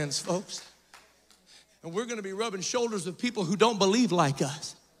borderlands, folks. And we're going to be rubbing shoulders with people who don't believe like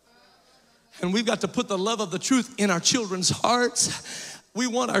us. And we've got to put the love of the truth in our children's hearts. We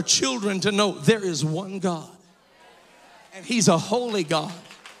want our children to know there is one God. And he's a holy God.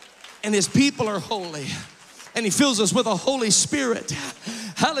 And his people are holy. And he fills us with a Holy Spirit.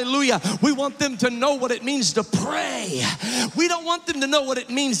 Hallelujah. We want them to know what it means to pray. We don't want them to know what it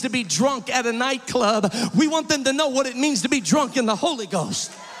means to be drunk at a nightclub. We want them to know what it means to be drunk in the Holy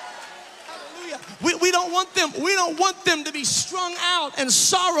Ghost. We don't want them to be strung out and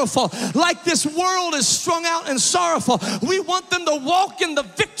sorrowful like this world is strung out and sorrowful. We want them to walk in the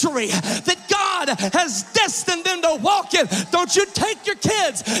victory that God has destined them to walk in. Don't you take your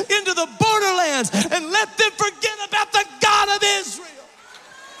kids into the borderlands and let them forget about the God of Israel.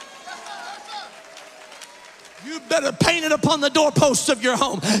 You better paint it upon the doorposts of your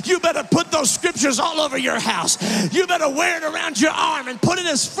home. You better put those scriptures all over your house. You better wear it around your arm and put it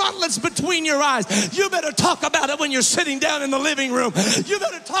as frontlets between your eyes. You better talk about it when you're sitting down in the living room. You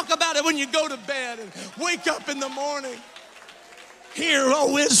better talk about it when you go to bed and wake up in the morning. Hear,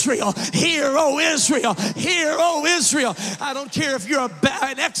 O Israel. Hear, O Israel. Hear, O Israel. I don't care if you're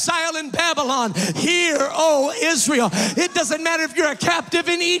an exile in Babylon. Hear, O Israel. It doesn't matter if you're a captive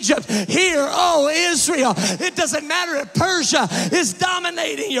in Egypt. Hear, O Israel. It doesn't matter if Persia is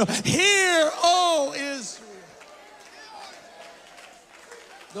dominating you. Hear, O Israel.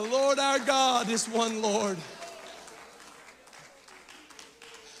 The Lord our God is one Lord.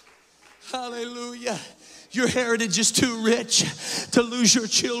 Hallelujah. Your heritage is too rich to lose your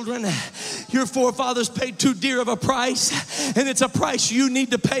children. Your forefathers paid too dear of a price, and it's a price you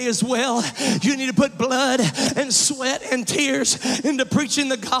need to pay as well. You need to put blood and sweat and tears into preaching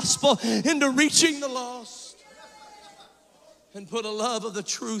the gospel, into reaching the lost, and put a love of the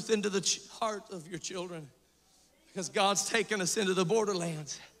truth into the heart of your children, because God's taken us into the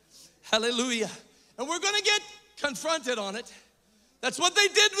borderlands. Hallelujah. And we're going to get confronted on it. That's what they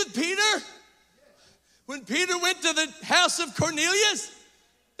did with Peter. When Peter went to the house of Cornelius,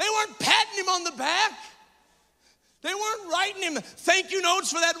 they weren't patting him on the back. They weren't writing him thank you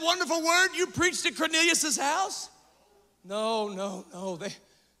notes for that wonderful word you preached at Cornelius' house. No.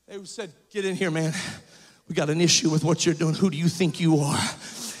 They said, get in here, man. We got an issue with what you're doing. Who do you think you are?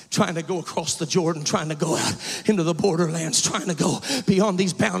 Trying to go across the Jordan, trying to go out into the borderlands, trying to go beyond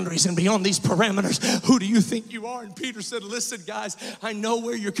these boundaries and beyond these parameters. Who do you think you are? And Peter said, listen, guys, I know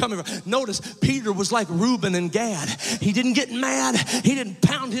where you're coming from. Notice, Peter was like Reuben and Gad. He didn't get mad. He didn't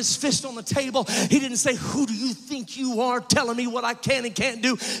pound his fist on the table. He didn't say, who do you think you are telling me what I can and can't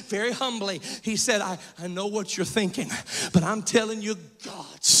do? Very humbly, he said, I know what you're thinking, but I'm telling you,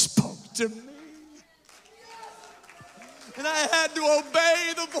 God spoke to me. And I had to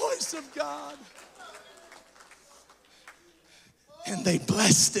obey the voice of God. And they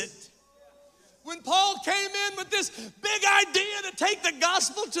blessed it. When Paul came in with this big idea to take the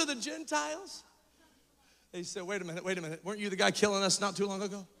gospel to the Gentiles, they said, wait a minute. Weren't you the guy killing us not too long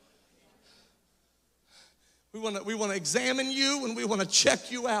ago? We want to examine you and we want to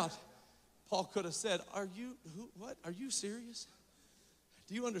check you out. Paul could have said, are you serious?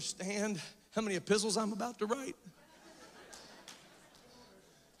 Do you understand how many epistles I'm about to write?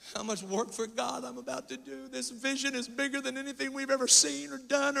 How much work for God I'm about to do. This vision is bigger than anything we've ever seen or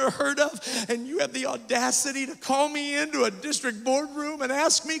done or heard of. And you have the audacity to call me into a district boardroom and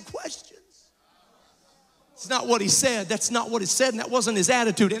ask me questions. It's not what he said. That's not what he said, and that wasn't his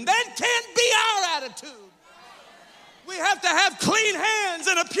attitude. And that can't be our attitude. We have to have clean hands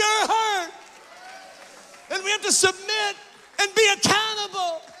and a pure heart. And we have to submit and be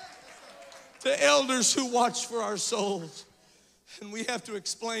accountable to elders who watch for our souls. And we have to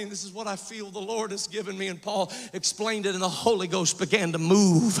explain, this is what I feel the Lord has given me. And Paul explained it, and the Holy Ghost began to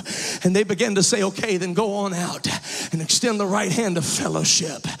move. And they began to say, okay, then go on out and extend the right hand of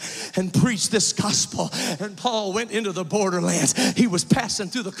fellowship and preach this gospel. And Paul went into the borderlands. He was passing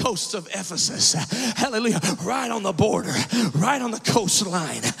through the coasts of Ephesus. Hallelujah. Right on the border, right on the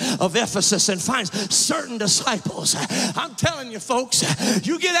coastline of Ephesus, and finds certain disciples. I'm telling you, folks,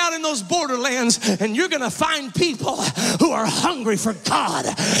 you get out in those borderlands and you're going to find people who are hungry for God.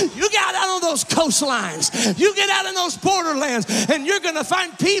 You get out on those coastlines, you get out in those borderlands, and you're going to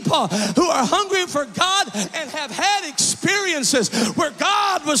find people who are hungry for God and have had experiences where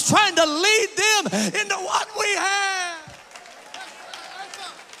God was trying to lead them into what we have.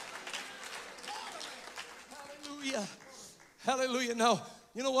 Hallelujah. Hallelujah. No,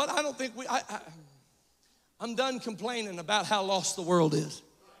 you know what? I don't think I'm done complaining about how lost the world is.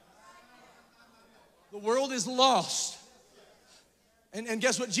 The world is lost. And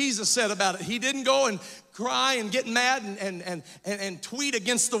guess what Jesus said about it? He didn't go and cry and get mad and tweet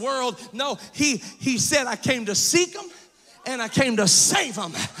against the world. No, he said, I came to seek them and I came to save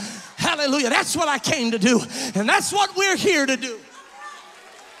them. Hallelujah. That's what I came to do. And that's what we're here to do.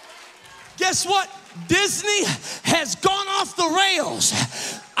 Guess what? Disney has gone off the rails.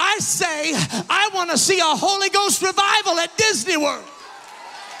 I say, I want to see a Holy Ghost revival at Disney World.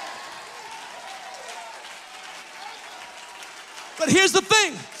 But here's the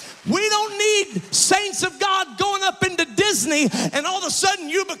thing. We don't need saints of God going up into Disney and all of a sudden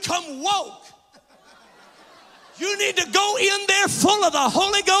you become woke. You need to go in there full of the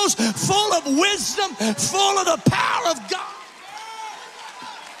Holy Ghost, full of wisdom, full of the power of God.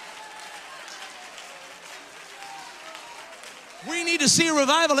 We need to see a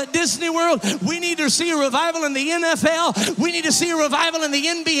revival at Disney World. We need to see a revival in the NFL. We need to see a revival in the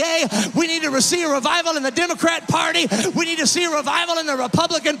NBA. We need to see a revival in the Democrat Party. We need to see a revival in the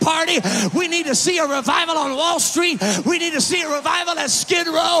Republican Party. We need to see a revival on Wall Street. We need to see a revival at Skid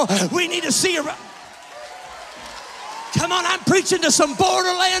Row. We need to see a Come on, I'm preaching to some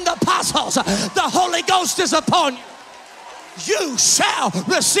borderland apostles. The Holy Ghost is upon you. you shall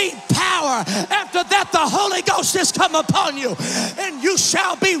receive power. After that, the Holy Ghost has come upon you, and you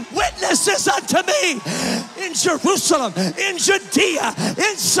shall be witnesses unto me in Jerusalem, in Judea,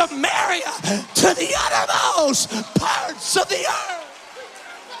 in Samaria, to the uttermost parts of the earth.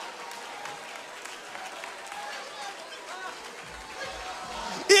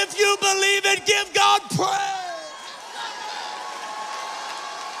 If you believe it, give God praise.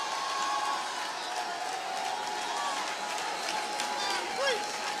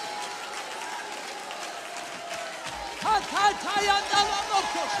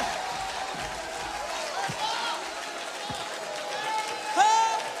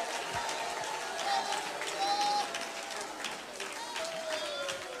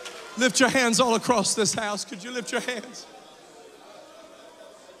 Lift your hands all across this house. Could you lift your hands?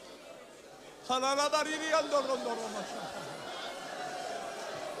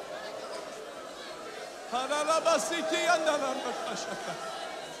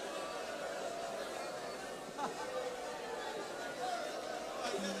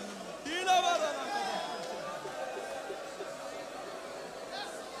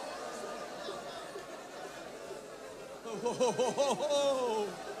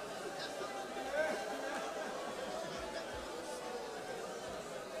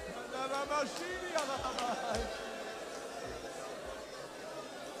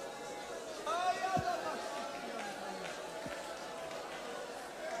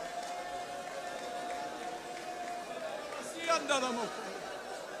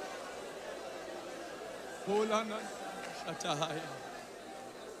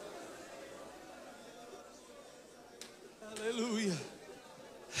 Hallelujah.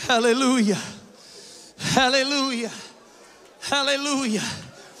 Hallelujah. Hallelujah. Hallelujah.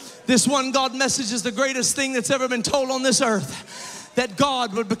 This one God message is the greatest thing that's ever been told on this earth. That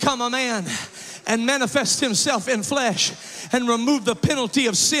God would become a man and manifest himself in flesh and remove the penalty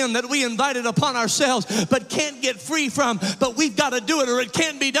of sin that we invited upon ourselves but can't get free from. But we've got to do it or it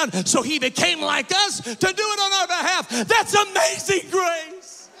can't be done. So he became like us to do it on our behalf. That's amazing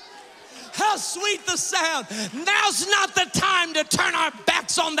grace. How sweet the sound. Now's not the time to turn our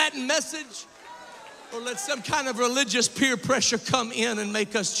backs on that message or let some kind of religious peer pressure come in and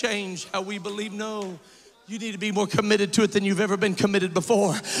make us change how we believe. No. You need to be more committed to it than you've ever been committed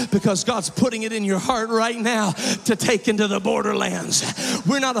before, because God's putting it in your heart right now to take into the borderlands.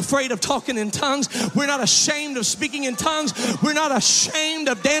 We're not afraid of talking in tongues. We're not ashamed of speaking in tongues. We're not ashamed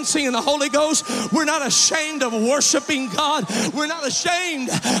of dancing in the Holy Ghost. We're not ashamed of worshiping God. We're not ashamed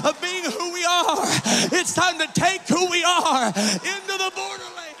of being who we are. It's time to take who we are into the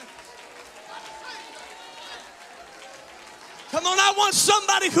borderlands. Come on, I want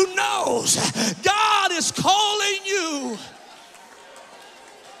somebody who knows God is calling you.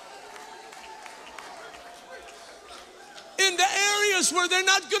 Into areas where they're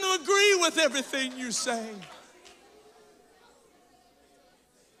not going to agree with everything you say.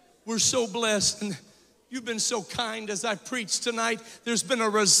 We're so blessed, and you've been so kind as I preached tonight. There's been a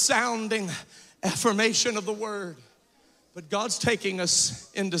resounding affirmation of the word. But God's taking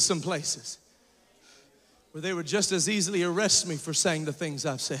us into some places where they would just as easily arrest me for saying the things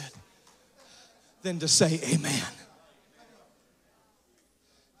I've said than to say amen.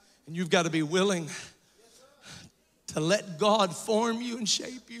 And you've got to be willing to let God form you and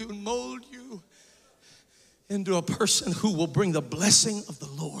shape you and mold you into a person who will bring the blessing of the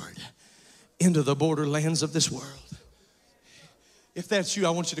Lord into the borderlands of this world. If that's you,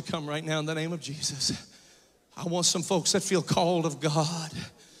 I want you to come right now in the name of Jesus. I want some folks that feel called of God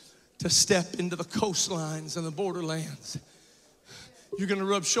to step into the coastlines and the borderlands. You're going to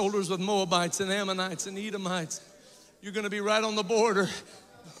rub shoulders with Moabites and Ammonites and Edomites. You're going to be right on the border.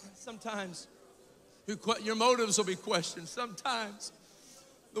 Sometimes your motives will be questioned. Sometimes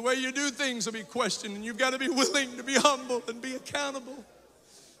the way you do things will be questioned, and you've got to be willing to be humble and be accountable.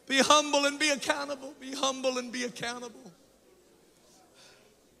 Be humble and be accountable. Be humble and be accountable.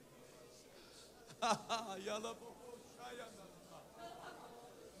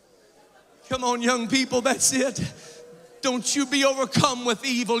 Come on, young people, that's it. Don't you be overcome with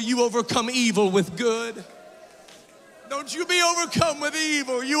evil. You overcome evil with good. Don't you be overcome with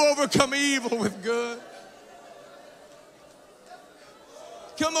evil. You overcome evil with good.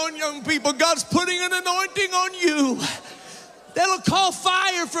 Come on, young people. God's putting an anointing on you that'll call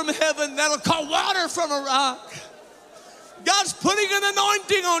fire from heaven. That'll call water from a rock. God's putting an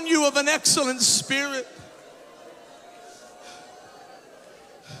anointing on you of an excellent spirit.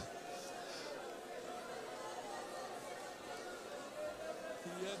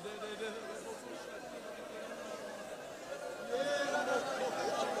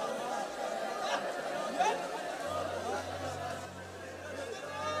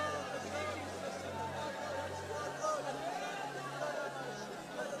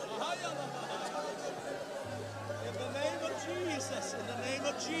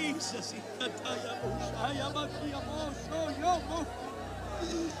 Jesus.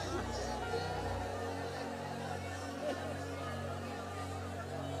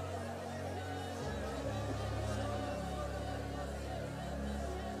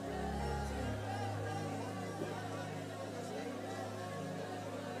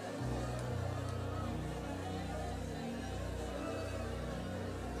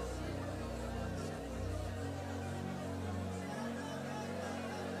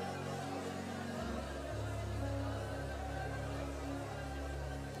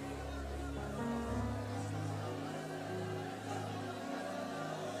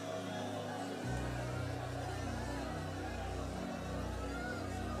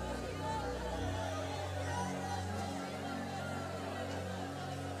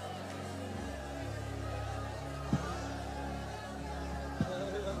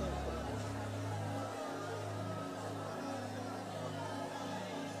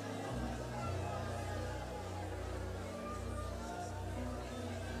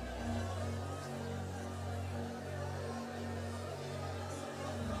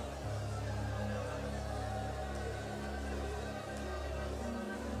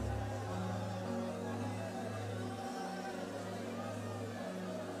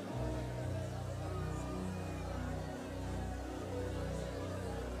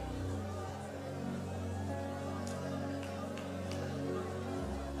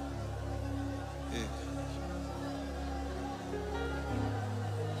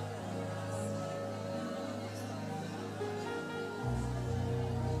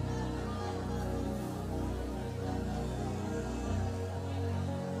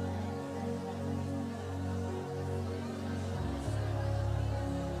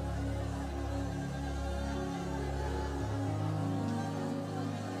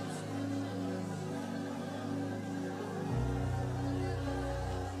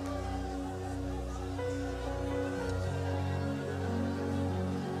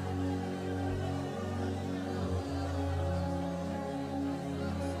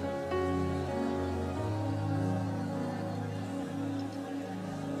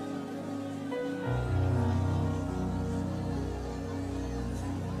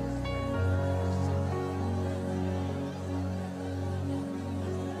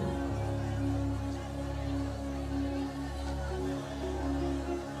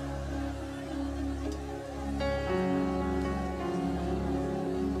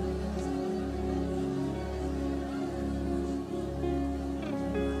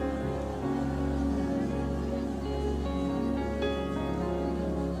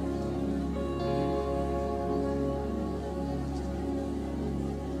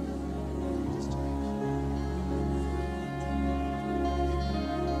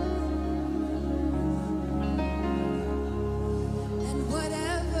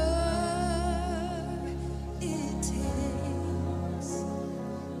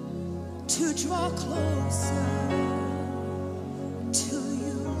 to draw closer to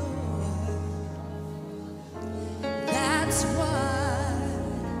you, Lord. That's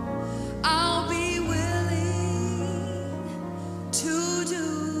what I'll be willing to do.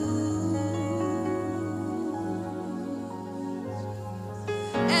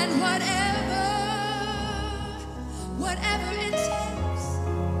 And whatever it takes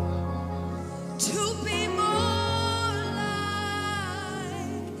to be more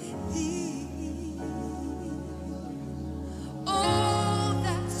like thee.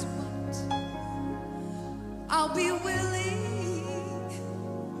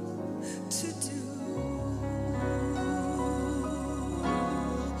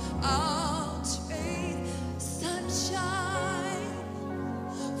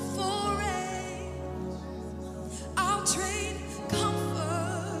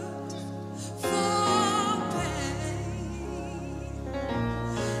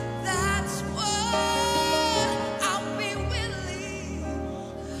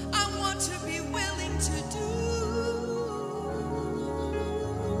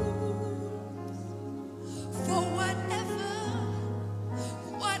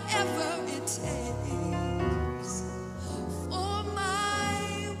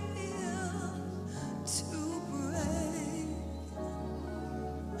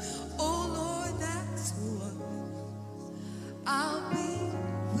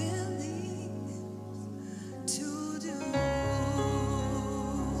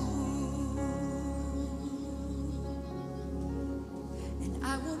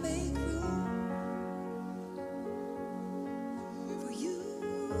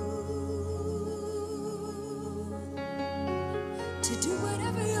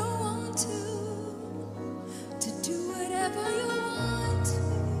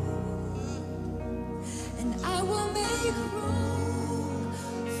 make room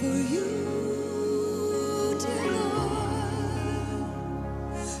for you, dear Lord.